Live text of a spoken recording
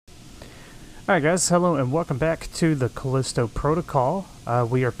Alright guys, hello and welcome back to the Callisto Protocol.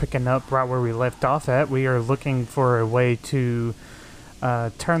 We are picking up right where we left off at. We are looking for a way to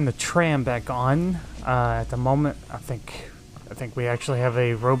turn the tram back on. At the moment, I think we actually have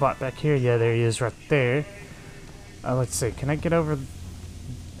a robot back here. Yeah, there he is right there. Let's see, can I get over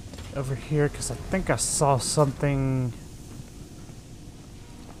here? Because I think I saw something.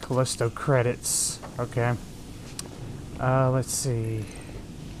 Callisto credits. Okay. Let's see.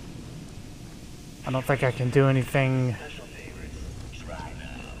 I don't think I can do anything.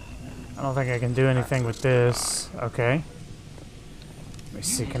 I don't think I can do anything with this. Okay. Let me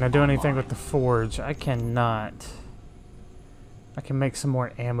see. Can I do anything with the forge? I cannot. I can make some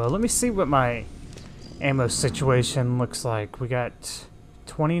more ammo. Let me see what my ammo situation looks like. We got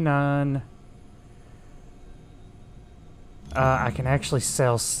 29. I can actually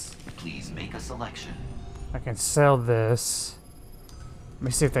sell. Please make a selection. I can sell this. Let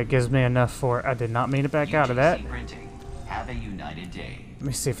me see if that gives me enough for... I did not mean to back out of that. Printing. Have a united day. Let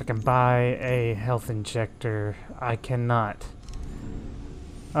me see if I can buy a health injector. I cannot.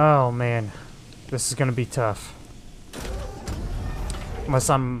 Oh man. This is going to be tough. Unless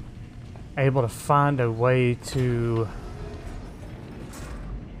I'm able to find a way to...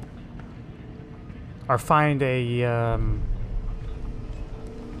 or find a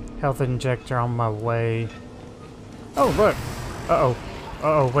health injector on my way. Oh, look. Uh-oh.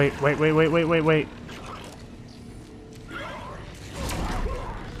 Uh-oh, wait.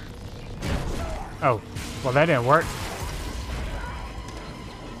 Oh, well that didn't work.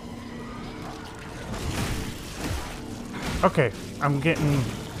 Okay, I'm getting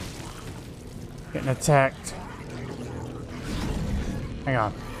attacked. Hang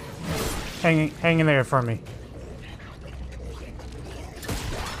on. Hang in there for me.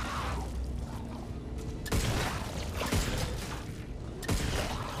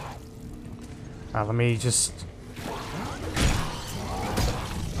 Let me just...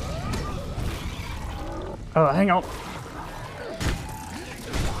 Oh, hang on.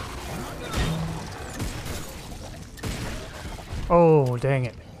 Oh, dang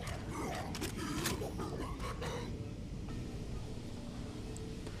it.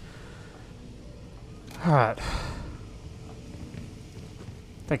 Alright. I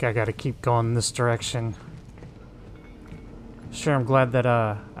think I gotta keep going this direction. Sure, I'm glad that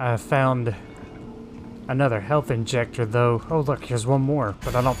I found another health injector, though. Oh, look, here's one more.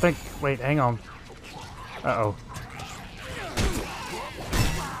 But I don't think... Wait, hang on. Uh-oh.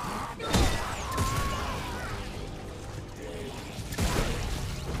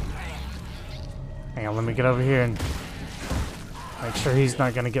 Hang on, let me get over here and make sure he's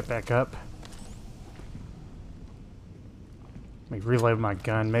not going to get back up. Let me reload my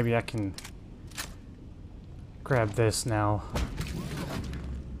gun. Maybe I can grab this now.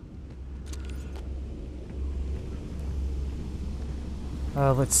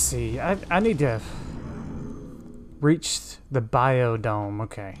 Let's see. I need to reach the biodome.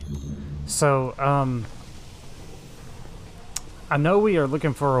 Okay. So, I know we are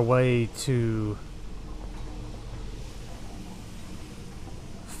looking for a way to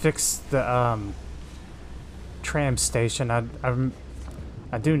fix the, tram station. I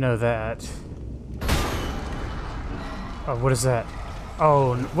do know that. Oh, what is that?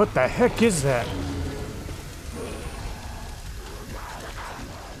 Oh, what the heck is that?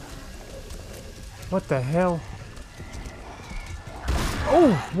 What the hell?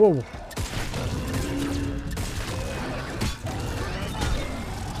 Oh, whoa.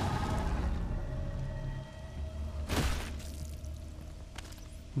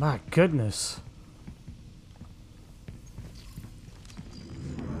 My goodness.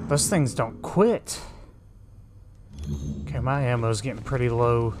 Those things don't quit. Okay, my ammo's getting pretty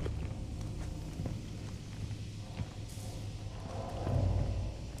low.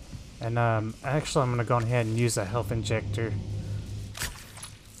 And, actually I'm gonna go ahead and use a health injector.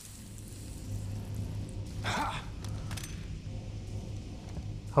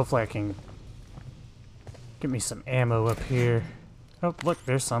 Hopefully I can get me some ammo up here. Oh, look,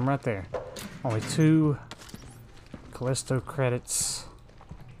 there's some right there. Only 2 Callisto credits.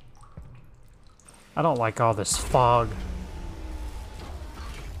 I don't like all this fog.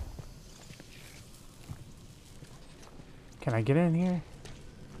 Can I get in here?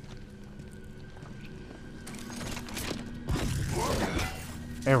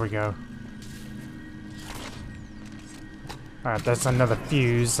 There we go. Alright, that's another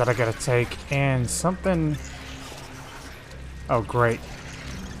fuse that I gotta take. And something... Oh, great.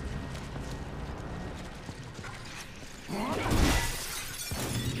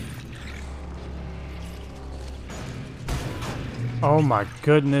 Oh my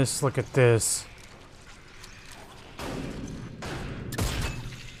goodness, look at this.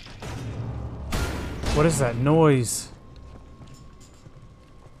 What is that noise?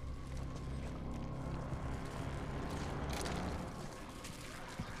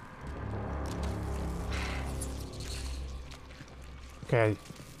 Okay,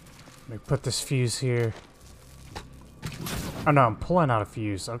 let me put this fuse here. Oh no, I'm pulling out a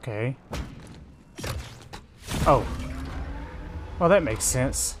fuse, okay. Oh. Well, that makes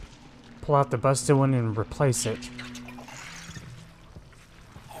sense. Pull out the busted one and replace it.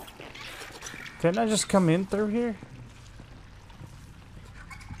 Didn't I just come in through here?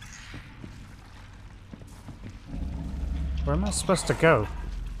 Where am I supposed to go?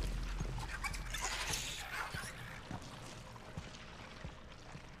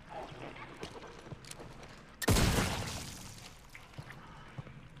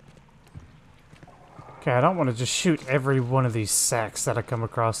 Okay, I don't want to just shoot every one of these sacks that I come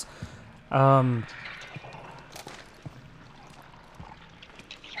across. Because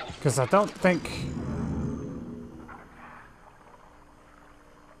I don't think...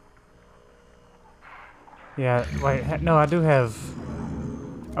 Yeah, wait, no, I do have...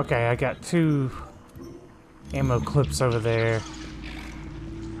 Okay, I got 2 ammo clips over there.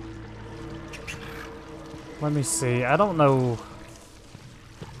 Let me see, I don't know...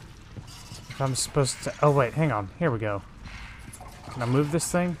 I'm supposed to... Oh, wait, hang on. Here we go. Can I move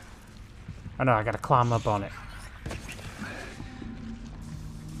this thing? Oh, no, I gotta climb up on it.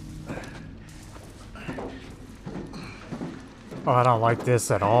 Oh, I don't like this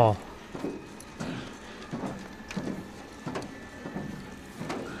at all.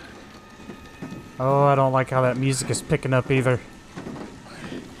 Oh, I don't like how that music is picking up either.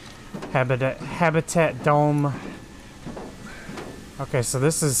 Habitat Dome. Okay, so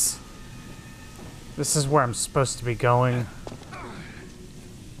this is where I'm supposed to be going.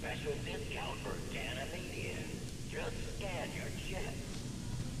 Special discount for Canadian. Just scan your check.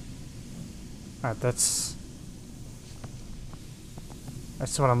 Alright, that's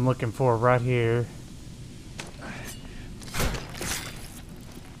what I'm looking for right here.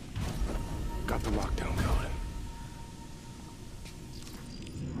 Got the lockdown going.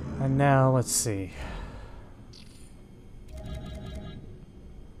 And now, let's see.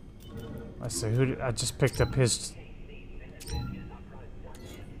 Let's see, who did I just picked up his...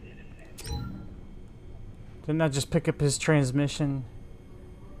 Didn't I just pick up his transmission?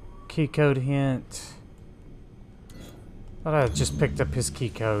 Key code hint. Thought I just picked up his key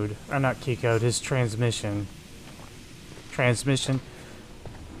code. Or not key code, his transmission. Transmission?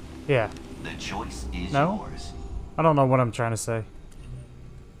 Yeah. The choice is No? yours. I don't know what I'm trying to say.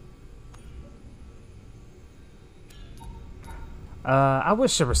 I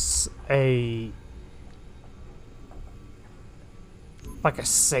wish there was a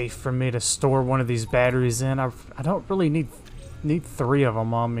safe for me to store one of these batteries in. I don't really need 3 of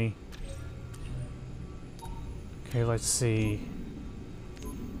them on me. Okay, let's see.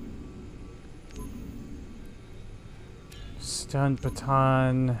 Stun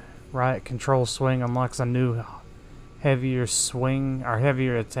baton, right control swing unlocks a new heavier swing or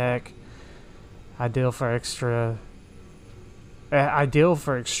heavier attack. Ideal for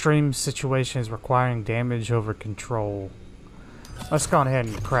extreme situations requiring damage over control. Let's go ahead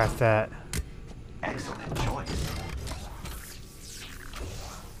and craft that. Excellent choice.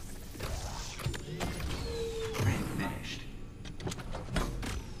 Replenished.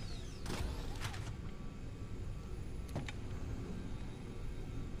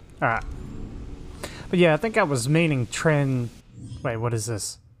 Alright. But yeah, I think I was meaning Wait, what is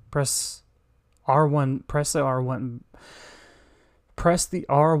this? Press R1. Press the R1. Press the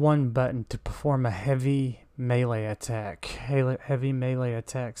R1 button to perform a heavy melee attack. Heavy melee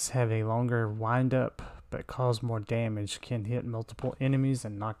attacks have a longer wind-up but cause more damage, can hit multiple enemies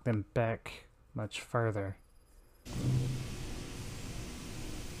and knock them back much further.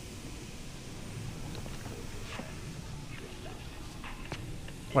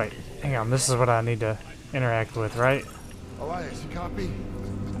 Wait, hang on, this is what I need to interact with, right? Elias, you copy?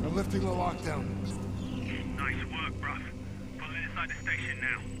 I'm lifting the lockdown. Nice work, bruv. Pulling inside the station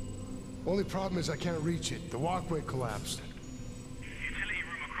now. Only problem is I can't reach it. The walkway collapsed. Utility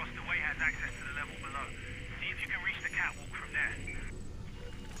room across the way has access to the level below. See if you can reach the catwalk from there.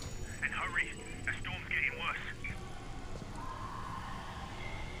 And hurry, the storm's getting worse.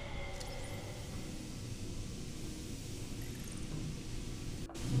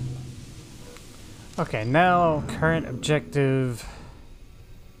 Okay, now current objective.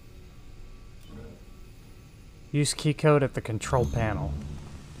 Use key code at the control panel.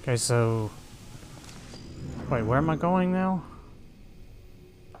 Okay, so... Wait, where am I going now?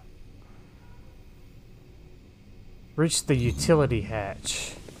 Reach the utility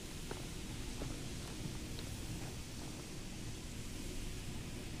hatch.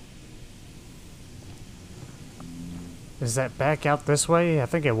 Is that back out this way? I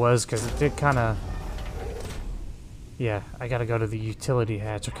think it was, because it did kind of... Yeah, I gotta go to the utility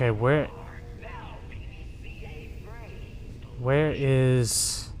hatch. Okay, where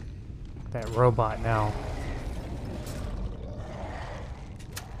is that robot now?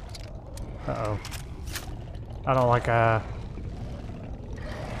 Uh-oh. I don't like that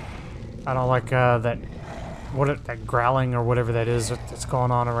that growling or whatever that is that's going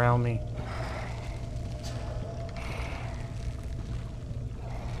on around me.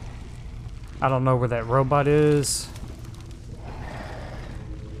 I don't know where that robot is.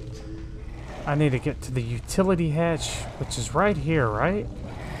 I need to get to the utility hatch, which is right here, right?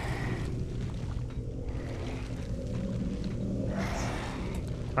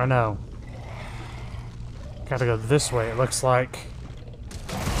 Or no. Gotta go this way, it looks like.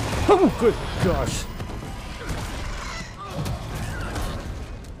 Oh, good gosh.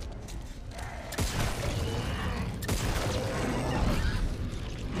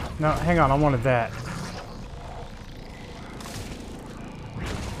 No, hang on, I wanted that.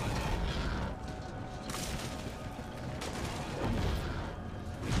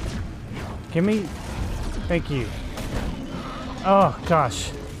 Give me... Thank you. Oh,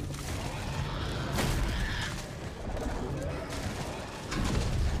 gosh.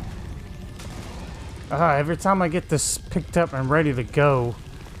 Every time I get this picked up and ready to go,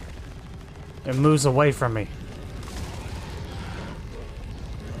 it moves away from me.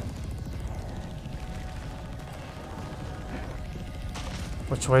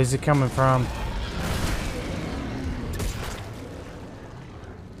 Which way is he coming from?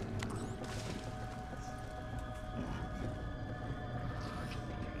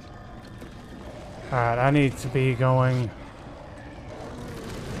 Alright, I need to be going...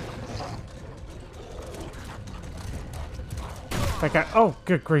 That guy... Oh,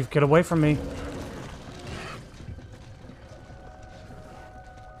 good grief, get away from me.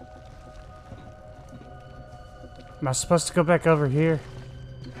 Am I supposed to go back over here?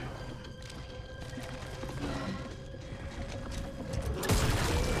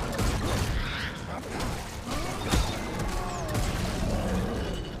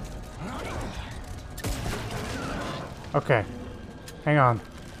 Okay. Hang on.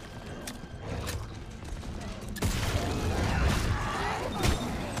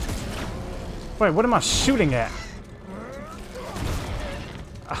 Wait, what am I shooting at?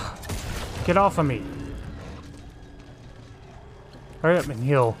 Ugh. Get off of me. Hurry up and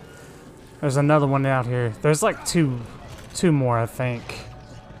heal. There's another one out here. There's like two more, I think.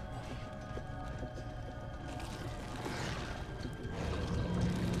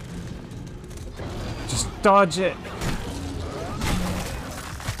 Just dodge it.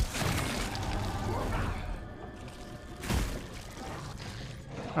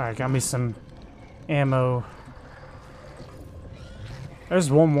 Alright, got me some ammo.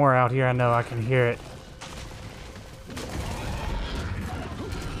 There's one more out here, I know, I can hear it.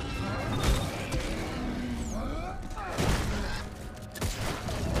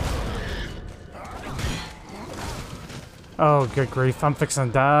 Oh, good grief, I'm fixing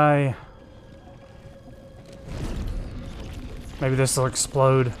to die. Maybe this will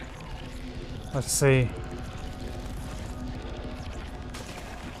explode. Let's see.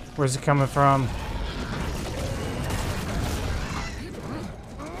 Where's it coming from?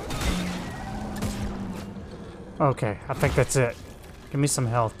 Okay, I think that's it. Give me some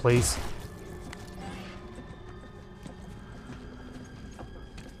health, please.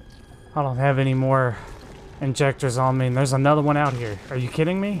 I don't have any more injectors on me, and there's another one out here. Are you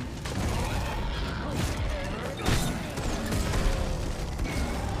kidding me?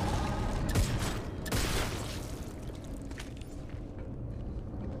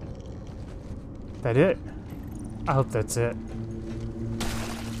 That it? I hope that's it.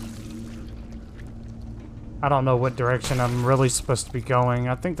 I don't know what direction I'm really supposed to be going.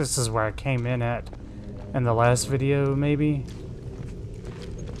 I think this is where I came in at in the last video, maybe.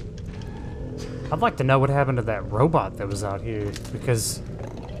 I'd like to know what happened to that robot that was out here, because...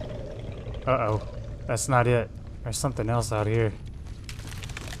 Uh-oh. That's not it. There's something else out here.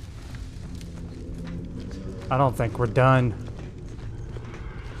 I don't think we're done.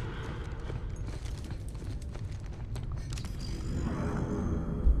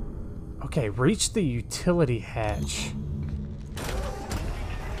 Okay, reach the utility hatch.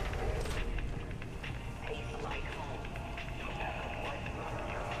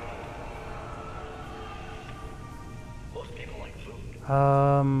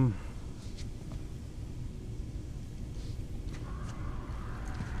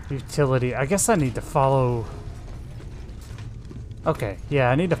 Utility. I guess I need to follow... Okay, yeah,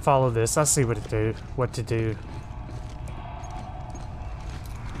 I need to follow this. I see what to do.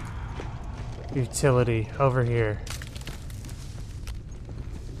 Utility, over here.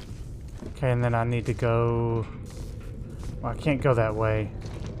 Okay, and then I need to go... Well, I can't go that way.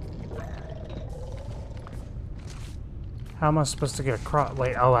 How am I supposed to get across?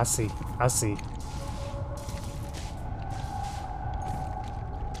 Wait, oh, I see. I see.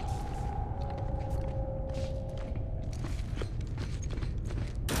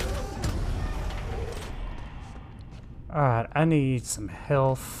 Alright, I need some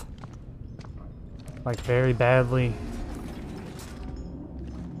health. Like, very badly.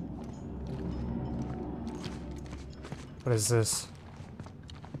 What is this?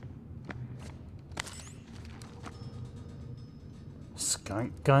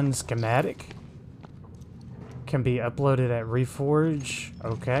 Skunk gun schematic? Can be uploaded at Reforge.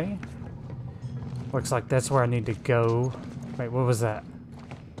 Okay. Looks like that's where I need to go. Wait, what was that?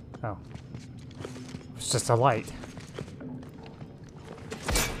 Oh. It's just a light.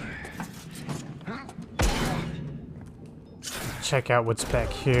 Check out what's back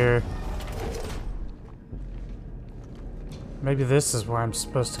here. Maybe this is where I'm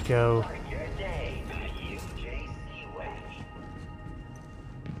supposed to go.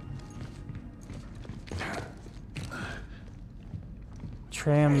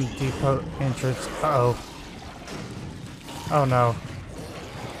 Tram depot entrance. Uh-oh. Oh no.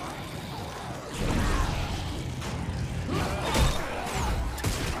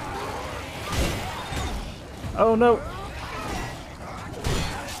 Oh no.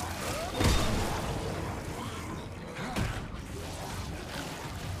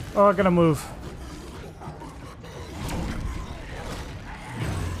 Oh, I gotta move.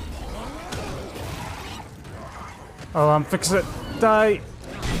 Oh, I'm fixing it. Die.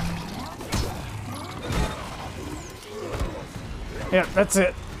 Yeah, that's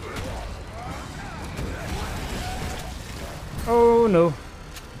it. Oh no.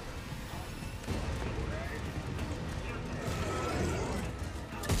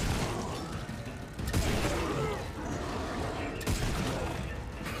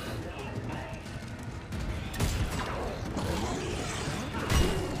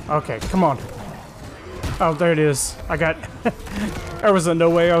 Okay, come on. Oh, there it is. I got... There was no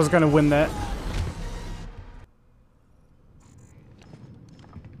way I was gonna win that.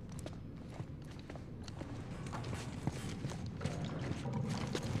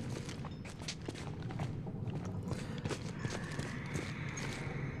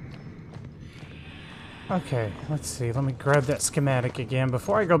 Okay, let's see. Let me grab that schematic again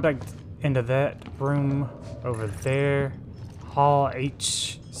before I go back into that room over there. Hall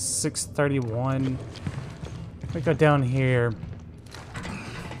H631. Let me go down here.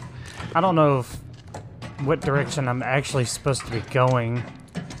 I don't know what direction I'm actually supposed to be going.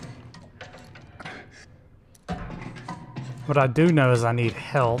 What I do know is I need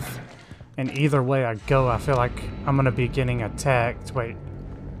health. And either way I go, I feel like I'm gonna be getting attacked. Wait.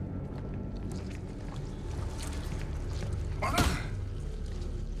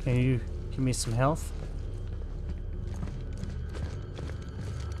 Can you give me some health?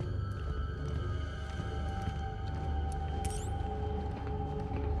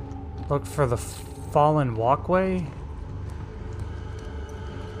 Look for the fallen walkway?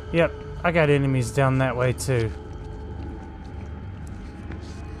 Yep, I got enemies down that way too.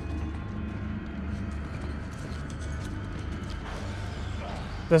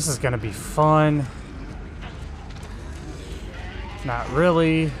 This is gonna be fun. Not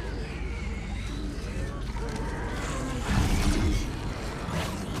really.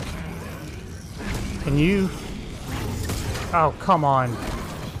 Can you? Oh, come on.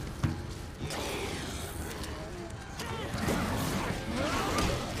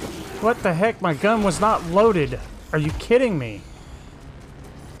 What the heck? My gun was not loaded. Are you kidding me?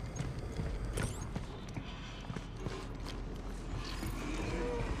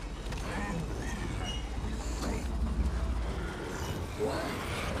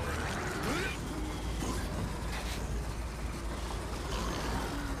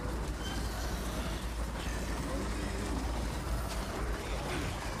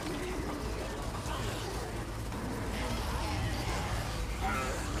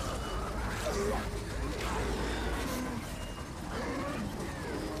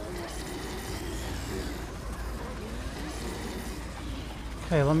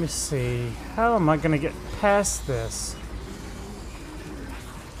 Okay, let me see. How am I gonna get past this?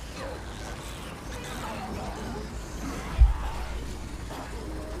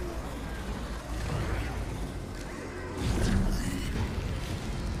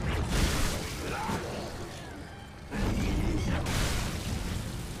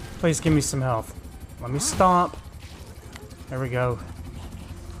 Please give me some health. Let me stomp. There we go.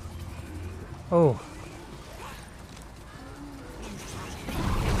 Oh.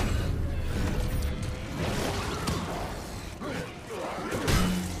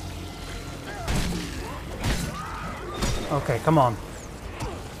 Okay, come on.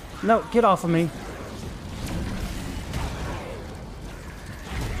 No, get off of me.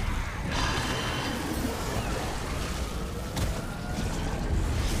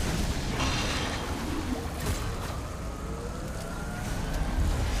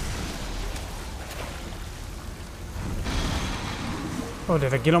 Oh,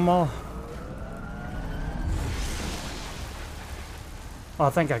 did I get them all? Oh, I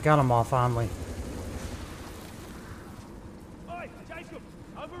think I got them all finally. Oi, Jacob,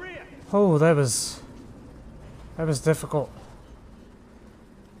 over here. Oh, that was difficult.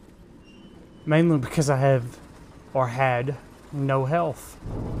 Mainly because I have, or had, no health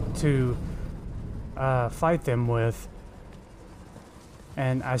to fight them with.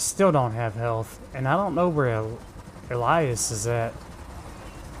 And I still don't have health. And I don't know where Elias is at.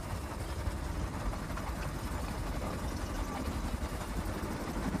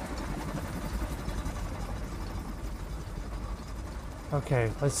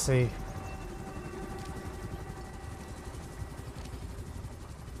 Okay, let's see.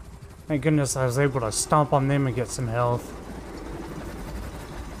 Thank goodness I was able to stomp on them and get some health.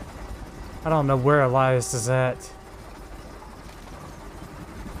 I don't know where Elias is at.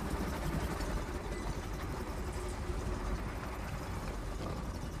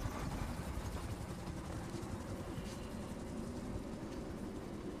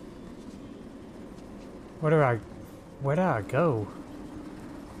 Where do I go?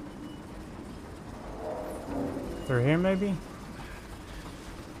 Through here, maybe?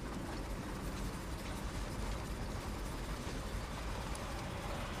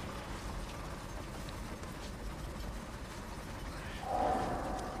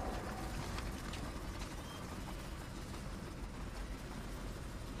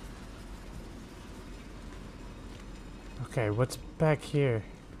 Okay, what's back here?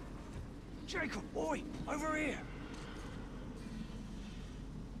 Jacob, oi, over here.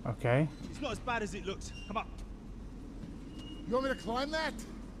 Okay. It's not as bad as it looks. Come up. You want me to climb that?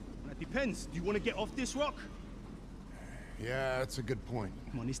 That depends. Do you want to get off this rock? Yeah, that's a good point.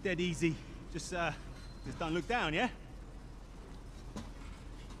 Come on, it's dead easy. Just don't look down, yeah?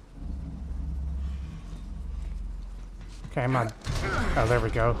 Okay, I'm on. Oh, there we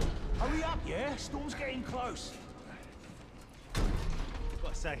go. Hurry up, yeah? Storm's getting close.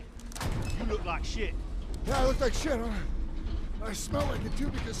 Gotta say, you look like shit. Yeah, I look like shit, huh? I smell like it too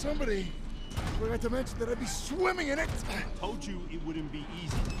because somebody forgot to mention that I'd be swimming in it. Told you it wouldn't be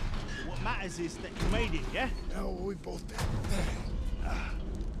easy. But what matters is that you made it, yeah? Yeah, well, we both did.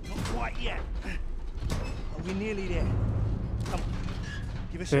 Not quite yet. But we're nearly there. Come on,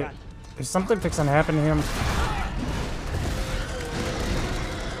 give us a hand. Is something fixing to happen to him?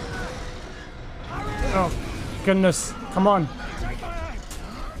 Oh, goodness. Come on. Take my hand.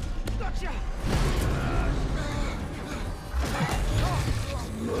 Gotcha.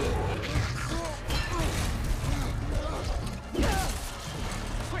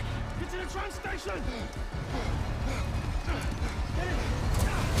 Quick, get to the train station.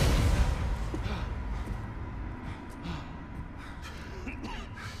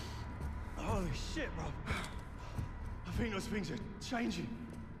 Holy shit, bro. I think those things are changing.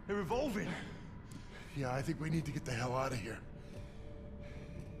 They're evolving. Yeah, I think we need to get the hell out of here.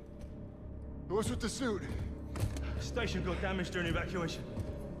 What's with the suit? Station got damaged during evacuation.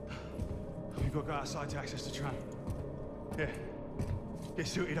 We've got to go outside to access the train. Yeah. Get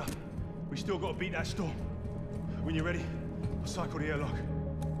suited up. We still got to beat that storm. When you're ready, I'll cycle the airlock.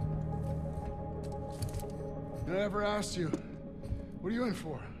 I never asked you. What are you in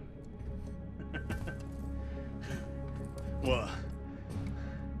for? What?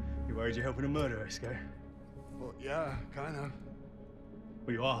 You worried you're helping a murderer, Sco? Well, yeah, kind of.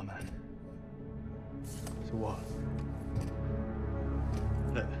 Well, you are, man. So what?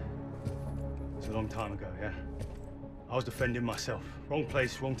 Look, it's a long time ago, yeah? I was defending myself. Wrong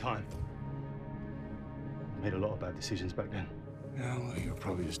place, wrong time. I made a lot of bad decisions back then. Yeah, well, you were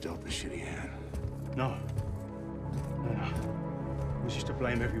probably just dealt a shitty hand. No. No. I was used to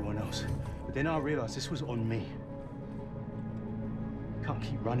blame everyone else. But then I realized this was on me. You can't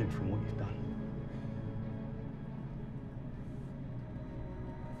keep running from what you've done.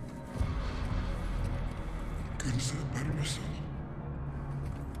 Goodness, I better myself.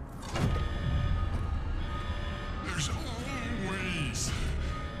 There's always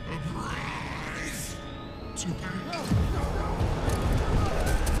a prize to pay.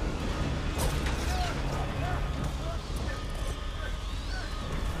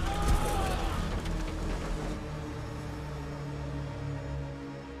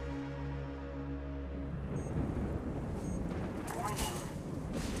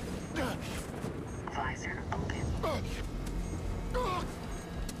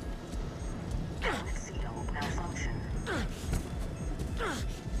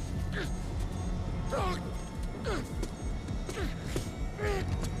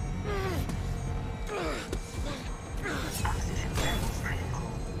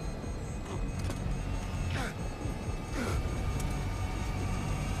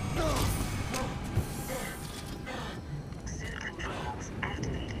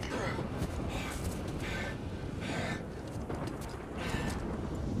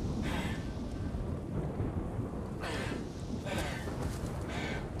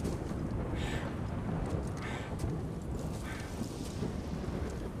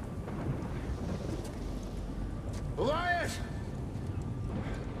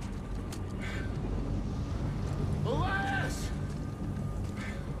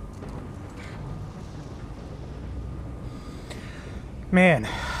 Man,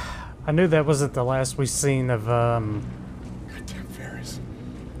 I knew that wasn't the last we seen of, Goddamn Ferris.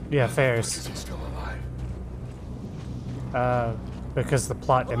 yeah, Is Ferris. he still alive? Because the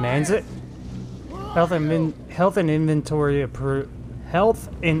plot demands it. Health and inventory approved. Health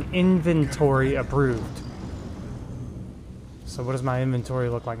and inventory approved. So what does my inventory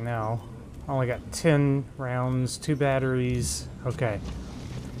look like now? I only got 10 rounds, 2 batteries. Okay.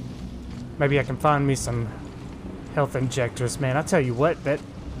 Maybe I can find me some health injectors. Man, I tell you what, that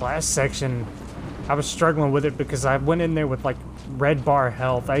last section, I was struggling with it because I went in there with like red bar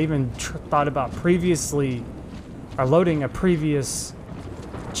health. I even thought about loading a previous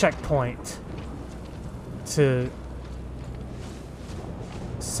checkpoint to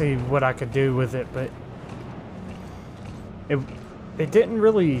see what I could do with it, but it didn't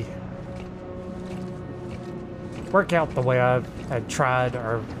really work out the way I had tried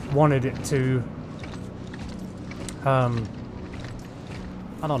or wanted it to. I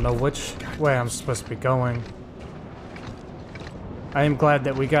don't know which way I'm supposed to be going. I am glad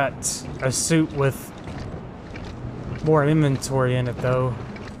that we got a suit with more inventory in it, though.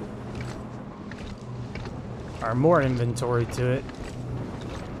 Or more inventory to it.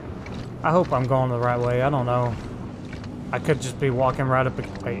 I hope I'm going the right way. I don't know. I could just be walking right up.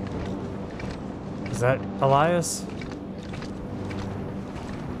 Wait. Is that Elias?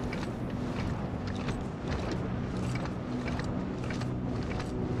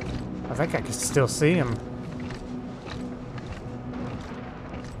 I think I can still see him.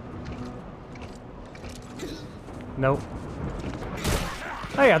 Nope.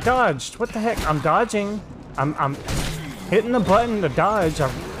 Hey, I dodged. What the heck? I'm dodging. I'm hitting the button to dodge.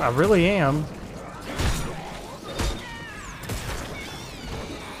 I really am.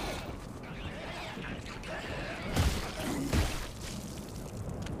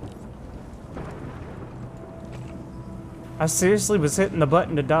 I seriously was hitting the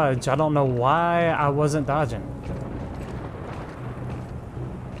button to dodge. I don't know why I wasn't dodging.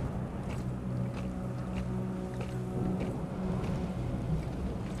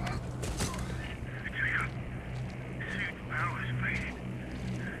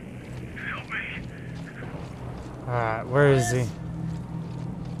 Alright, where is he? If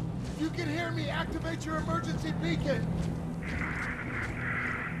you can hear me, activate your emergency beacon.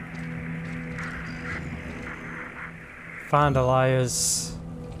 Find Elias.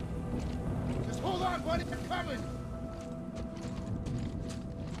 Just hold on, buddy. I'm coming.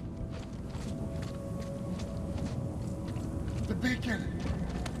 The beacon.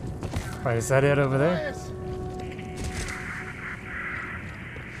 Wait, is that it over there? Elias.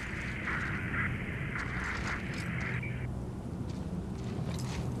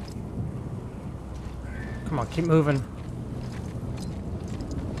 Come on, keep moving.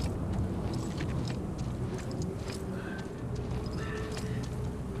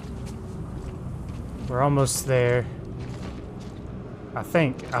 We're almost there. I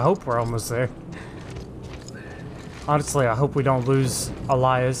think. I hope we're almost there. Honestly, I hope we don't lose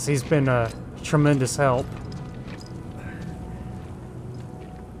Elias. He's been a tremendous help.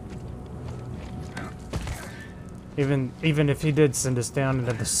 Even if he did send us down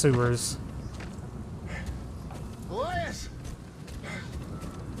into the sewers. Elias!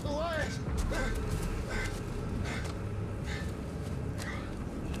 Elias!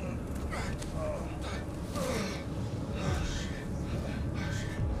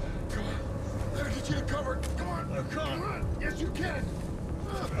 Come on. Gotta get you to cover. Come on. Come on. Yes, you can.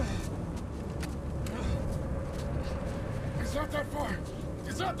 It's not that far.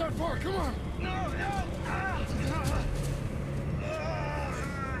 It's not that far. Come on. No, no.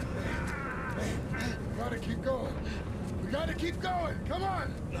 We gotta keep going. We gotta keep going. Come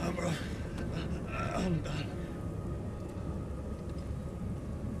on. No, bro. I'm done.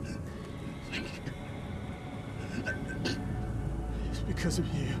 It's because of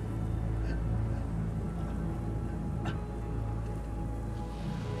you.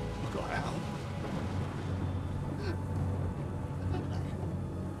 We got out.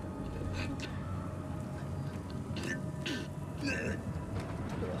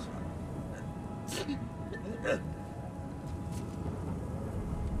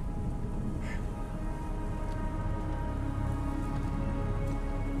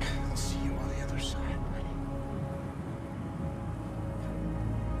 I'll see you on the other side.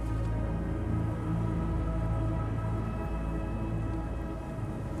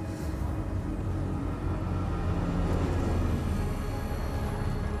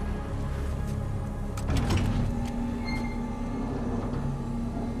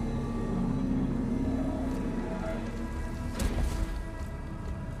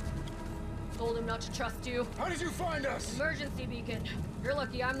 him not to trust you. How did you find us? Emergency beacon. You're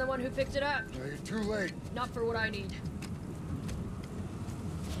lucky I'm the one who picked it up. No, you're too late. Not for what I need.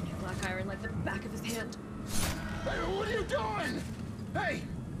 He knew Black Iron like the back of his hand. Hey, what are you doing? Hey!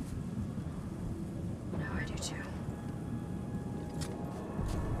 Now I do too.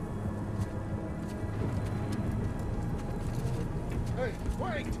 Hey,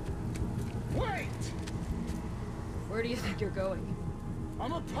 wait! Wait! Where do you think you're going?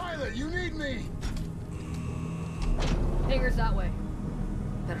 I'm a pilot. You need me. Hangar's that way.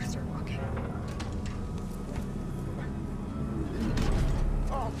 Better start walking.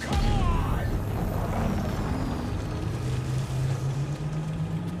 Oh, come on!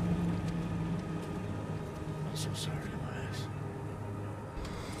 I'm so sorry, Elias.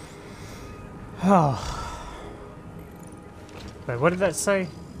 Oh. Wait, what did that say?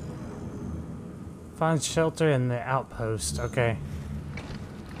 Find shelter in the outpost. Okay.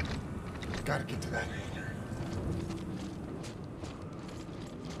 Gotta get to that hangar.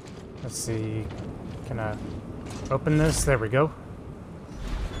 Let's see. Can I open this? There we go.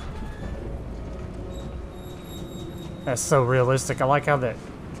 That's so realistic. I like how the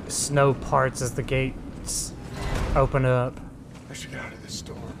snow parts as the gates open up. I should get out of this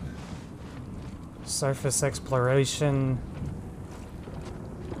storm. Surface exploration.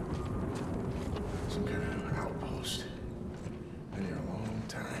 Some kind of outpost. Been here a long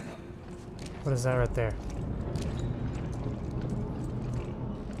time. What is that right there?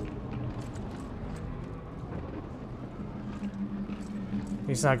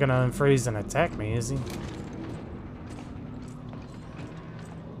 He's not gonna unfreeze and attack me, is he?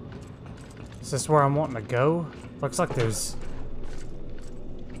 Is this where I'm wanting to go? Looks like there's...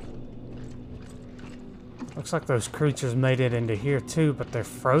 Looks like those creatures made it into here too, but they're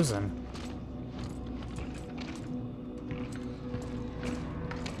frozen.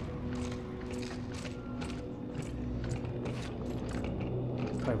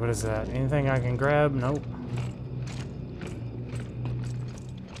 Wait, what is that? Anything I can grab? Nope.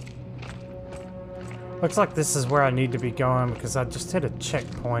 Looks like this is where I need to be going because I just hit a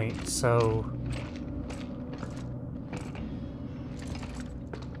checkpoint, so...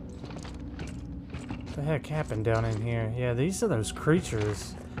 What the heck happened down in here? Yeah, these are those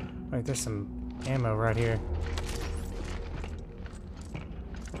creatures. Wait, there's some ammo right here.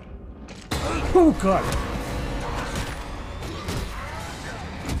 Oh, God!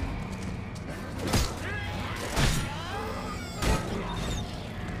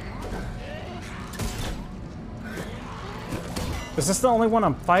 Is this the only one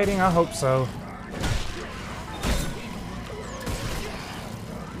I'm fighting? I hope so.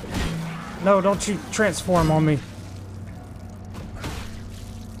 No, don't you transform on me.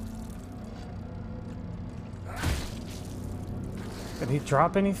 Did he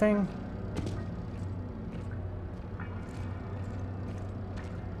drop anything?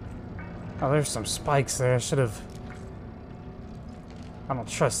 Oh, there's some spikes there. I should have... I don't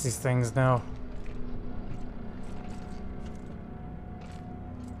trust these things now.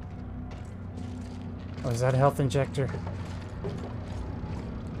 Oh, is that a health injector?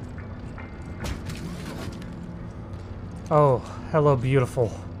 Oh, hello,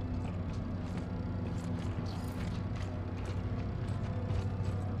 beautiful.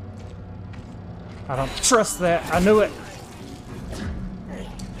 I don't trust that. I knew it.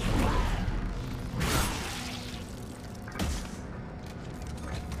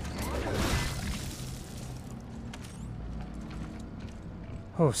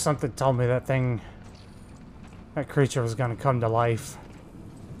 Oh, something told me that thing... That creature was gonna come to life.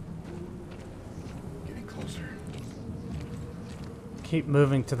 Getting closer. Keep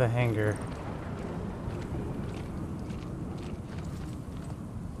moving to the hangar.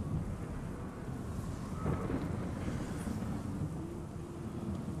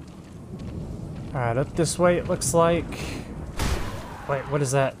 Alright, up this way it looks like. Wait, what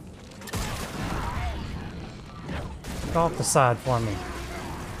is that? Go off the side for me.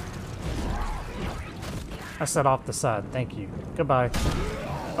 I said off the side, thank you. Goodbye.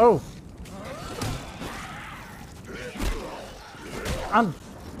 Oh! I'm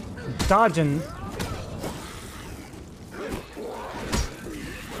dodging.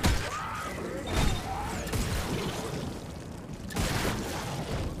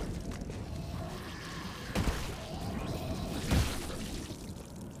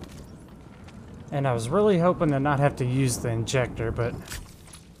 And I was really hoping to not have to use the injector, but...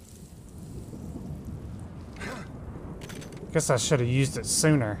 Guess I should have used it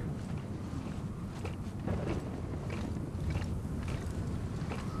sooner.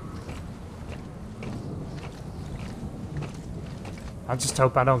 I just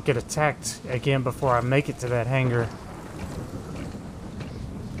hope I don't get attacked again before I make it to that hangar.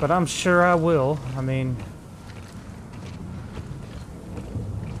 But I'm sure I will. I mean...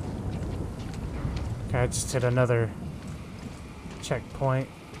 Okay, I just hit another checkpoint.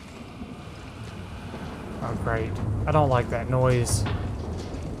 Oh, great. I don't like that noise.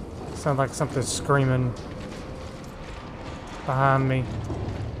 Sounds like something's screaming behind me.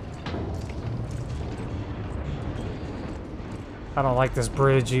 I don't like this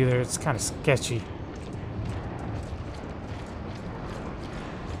bridge either. It's kind of sketchy.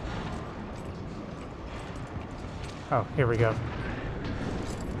 Oh, here we go.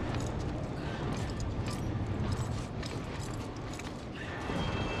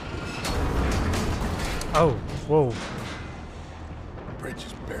 Oh, whoa. The bridge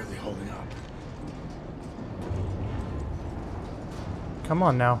is barely holding up. Come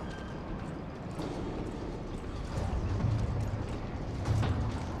on now.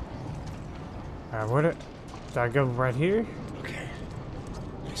 Where did I go right here? Okay.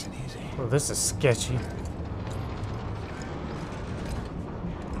 Nice and easy. Oh, this is sketchy.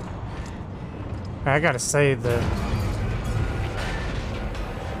 I gotta say that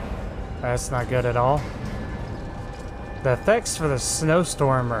that's not good at all. The effects for the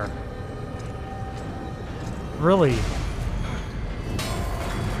snowstorm are really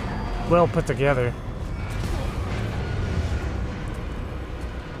well put together.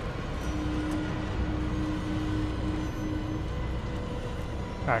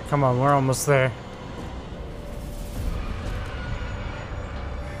 Alright, come on, we're almost there.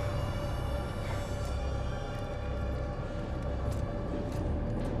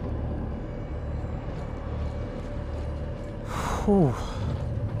 Whew.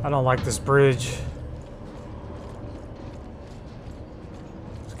 I don't like this bridge.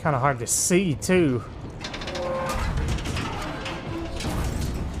 It's kind of hard to see, too.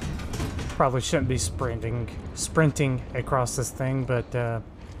 Probably shouldn't be sprinting across this thing, but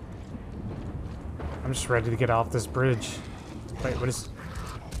I'm just ready to get off this bridge. Wait, what is...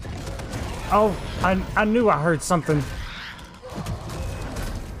 Oh, I knew I heard something.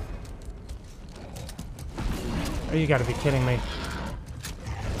 Oh, you gotta be kidding me.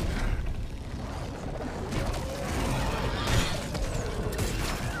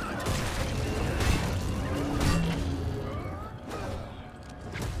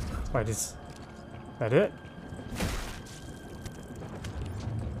 Wait, is that it?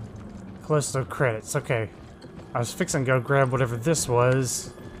 Callisto credits, okay. I was fixing to go grab whatever this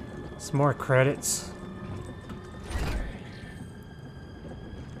was. Some more credits.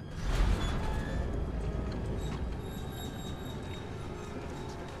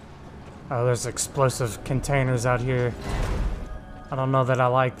 Oh, there's explosive containers out here. I don't know that I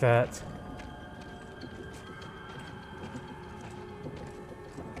like that.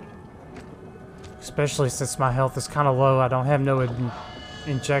 Especially since my health is kind of low. I don't have no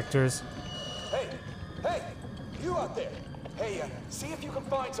injectors. Hey, you out there. Hey, see if you can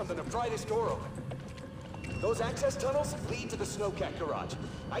find something to pry this door open. Those access tunnels lead to the snowcat garage.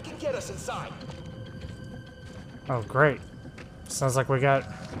 I can get us inside. Oh, great. Sounds like we got...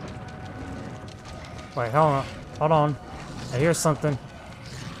 Wait, hold on. I hear something.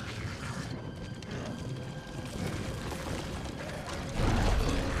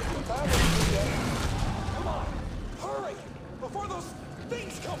 Come on, hurry, before those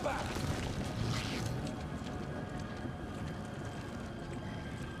things come back.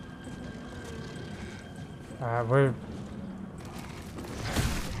 We're...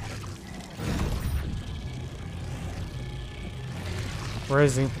 Where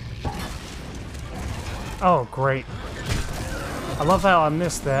is he? Oh, great. I love how I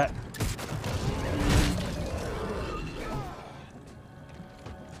missed that.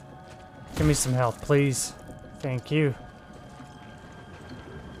 Give me some health, please. Thank you.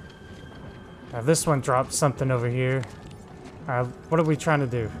 Now this one dropped something over here. What are we trying to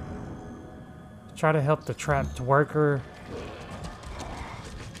do? Try to help the trapped worker.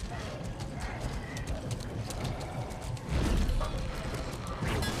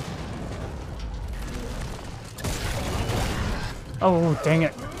 Oh, dang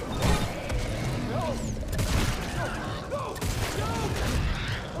it.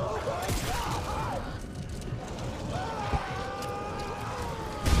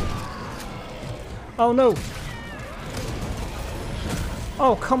 Oh, no.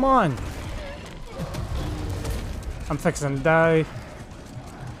 Oh, come on. I'm fixing to die.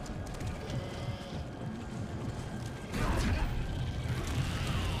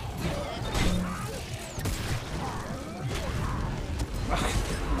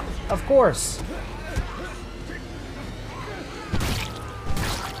 Of course.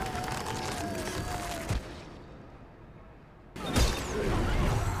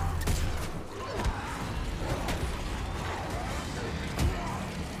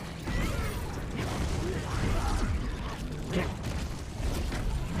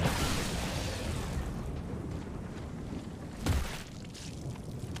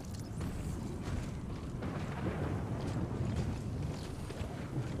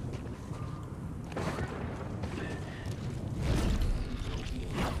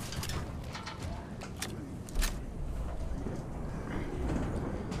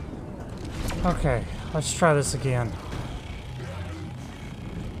 Okay, let's try this again.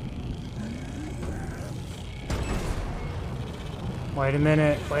 Wait a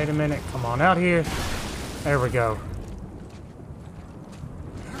minute, come on out here. There we go.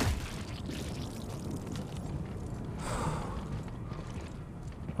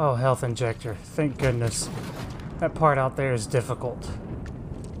 Oh, health injector, thank goodness. That part out there is difficult.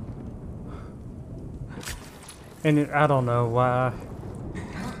 And I don't know why.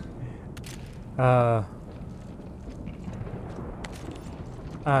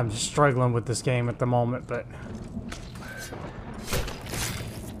 I'm struggling with this game at the moment, but...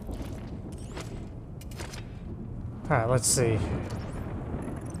 Alright, let's see.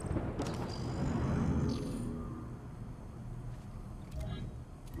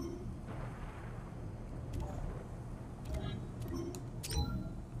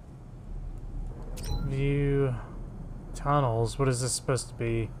 View tunnels. What is this supposed to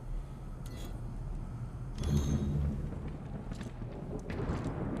be?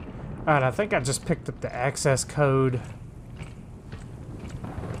 Alright, I think I just picked up the access code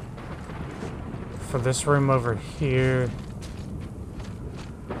for this room over here.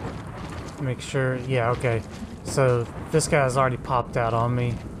 Make sure. Yeah, okay. So this guy's already popped out on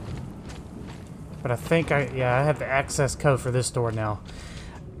me. But I think I have the access code for this door now.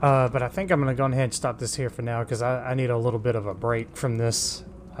 But I think I'm going to go ahead and stop this here for now because I need a little bit of a break from this.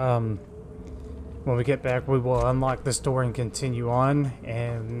 When we get back, we will unlock this door and continue on.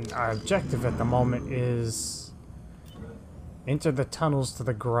 And our objective at the moment is enter the tunnels to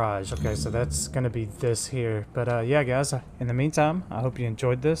the garage. Okay, so that's going to be this here. But yeah, guys, in the meantime, I hope you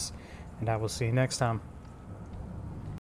enjoyed this, and I will see you next time.